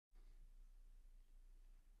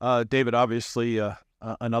David, obviously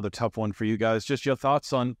another tough one for you guys. Just your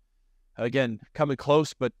thoughts on, again, coming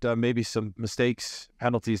close, but maybe some mistakes,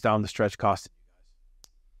 penalties down the stretch costing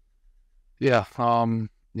Yeah, I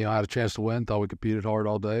had a chance to win. Thought we competed hard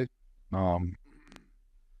all day.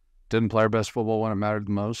 Didn't play our best football when it mattered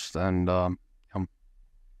the most, and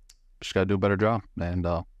just got to do a better job. And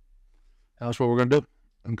that's what we're gonna do.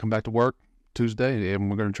 And come back to work Tuesday, and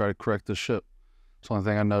we're gonna try to correct this ship. It's the only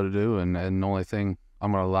thing I know to do, and the only thing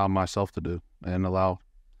I'm gonna allow myself to do, and allow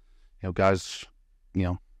guys,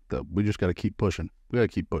 that we just got to keep pushing. We got to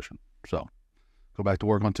keep pushing. So go back to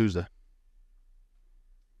work on Tuesday.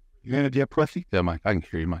 You gonna get pussy? Yeah, Mike, I can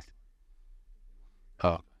hear you, Mike.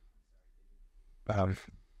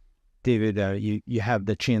 David, you have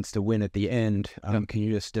the chance to win at the end. Can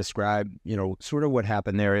you just describe, sort of what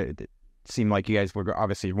happened there? It seemed like you guys were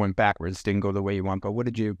obviously went backwards, didn't go the way you want. But what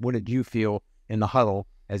did you feel in the huddle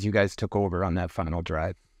as you guys took over on that final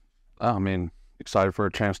drive? I mean, excited for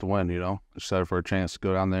a chance to win. Excited for a chance to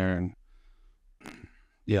go down there and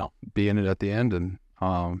be in it at the end. And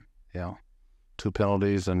 2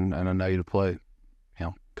 penalties and a negative play,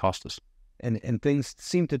 cost us. And things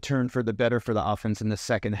seem to turn for the better for the offense in the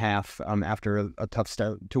second half after a tough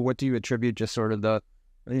start. To what do you attribute just sort of the,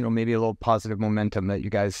 maybe a little positive momentum that you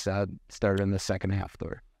guys started in the second half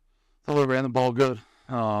there? So we ran the ball good.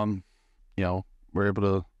 We're able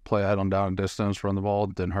to play ahead on down and distance, run the ball,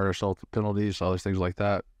 didn't hurt ourselves with penalties, all these things like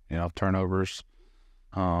that. Turnovers,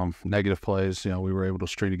 negative plays. We were able to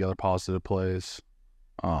string together positive plays.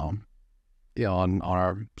 On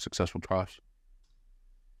our successful drives.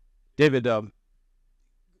 David,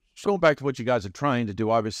 just going back to what you guys are trying to do,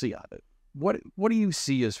 obviously, what do you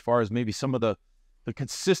see as far as maybe some of the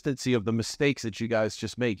consistency of the mistakes that you guys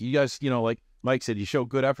just make? You guys, like Mike said, you show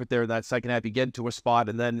good effort there in that second half. You get into a spot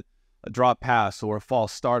and then a drop pass or a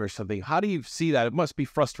false start or something. How do you see that? It must be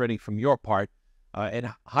frustrating from your part.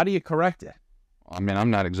 And how do you correct it? I mean, I'm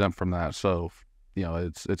not exempt from that. So,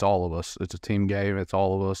 it's all of us. It's a team game. It's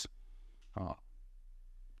all of us.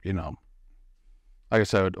 Like I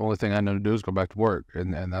said, the only thing I know to do is go back to work,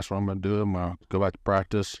 and that's what I'm going to do. I'm going to go back to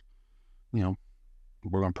practice. We're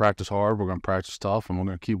going to practice hard. We're going to practice tough, and we're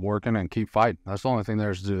going to keep working and keep fighting. That's the only thing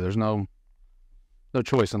there is to do. There's no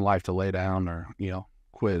choice in life to lay down or,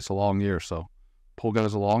 quit. It's a long year, so pull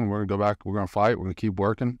guys along, and we're going to go back. We're going to fight. We're going to keep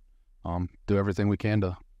working, do everything we can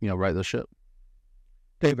to, right the ship.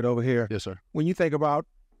 David, over here. Yes, sir. When you think about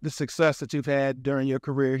the success that you've had during your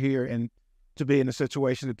career here and to be in the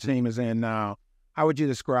situation the team is in now, how would you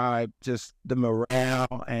describe just the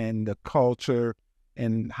morale and the culture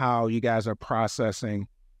and how you guys are processing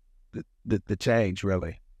the change,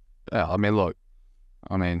 really? Yeah, I mean, look,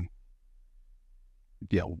 it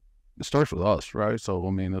starts with us, right?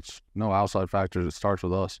 So, it's no outside factors. It starts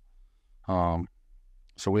with us.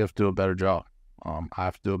 So we have to do a better job. I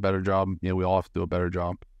have to do a better job. We all have to do a better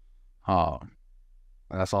job.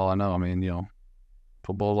 That's all I know.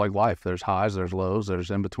 Football is like life. There's highs, there's lows, there's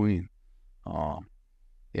in between.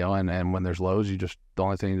 And when there's lows, the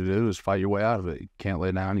only thing to do is fight your way out of it. You can't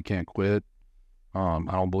lay down, you can't quit. I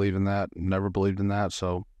don't believe in that, never believed in that.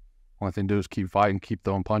 So the only thing to do is keep fighting, keep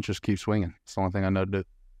throwing punches, keep swinging. It's the only thing I know to do.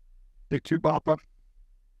 Big two, Papa.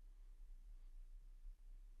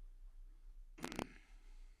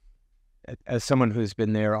 As someone who's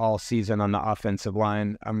been there all season on the offensive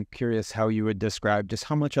line, I'm curious how you would describe just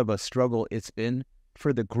how much of a struggle it's been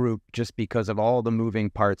for the group just because of all the moving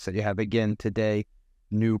parts that you have again today,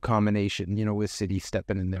 new combination, with City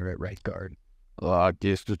stepping in there at right guard. I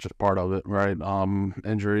guess it's just part of it, right?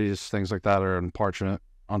 Injuries, things like that are an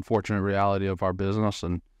unfortunate reality of our business.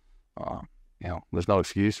 And, there's no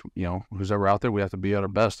excuse. Who's ever out there, we have to be at our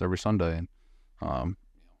best every Sunday. And,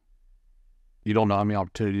 you don't know how many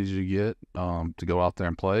opportunities you get to go out there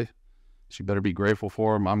and play. So you better be grateful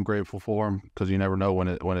for them. I'm grateful for them because you never know when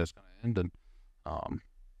it's going to end. And,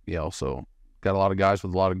 so got a lot of guys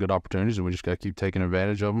with a lot of good opportunities, and we just got to keep taking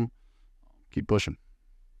advantage of them, keep pushing.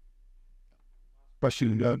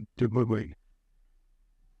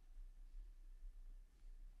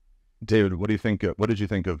 David, what did you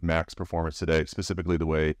think of Mac's performance today, specifically the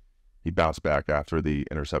way he bounced back after the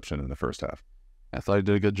interception in the first half? I thought he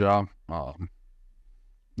did a good job.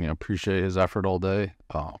 Appreciate his effort all day.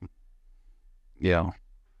 We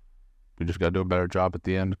just got to do a better job at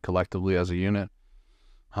the end collectively as a unit.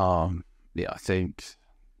 I think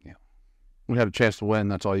we had a chance to win.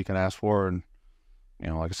 That's all you can ask for. And,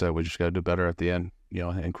 like I said, we just got to do better at the end,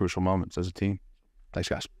 in crucial moments as a team. Thanks,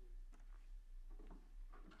 guys.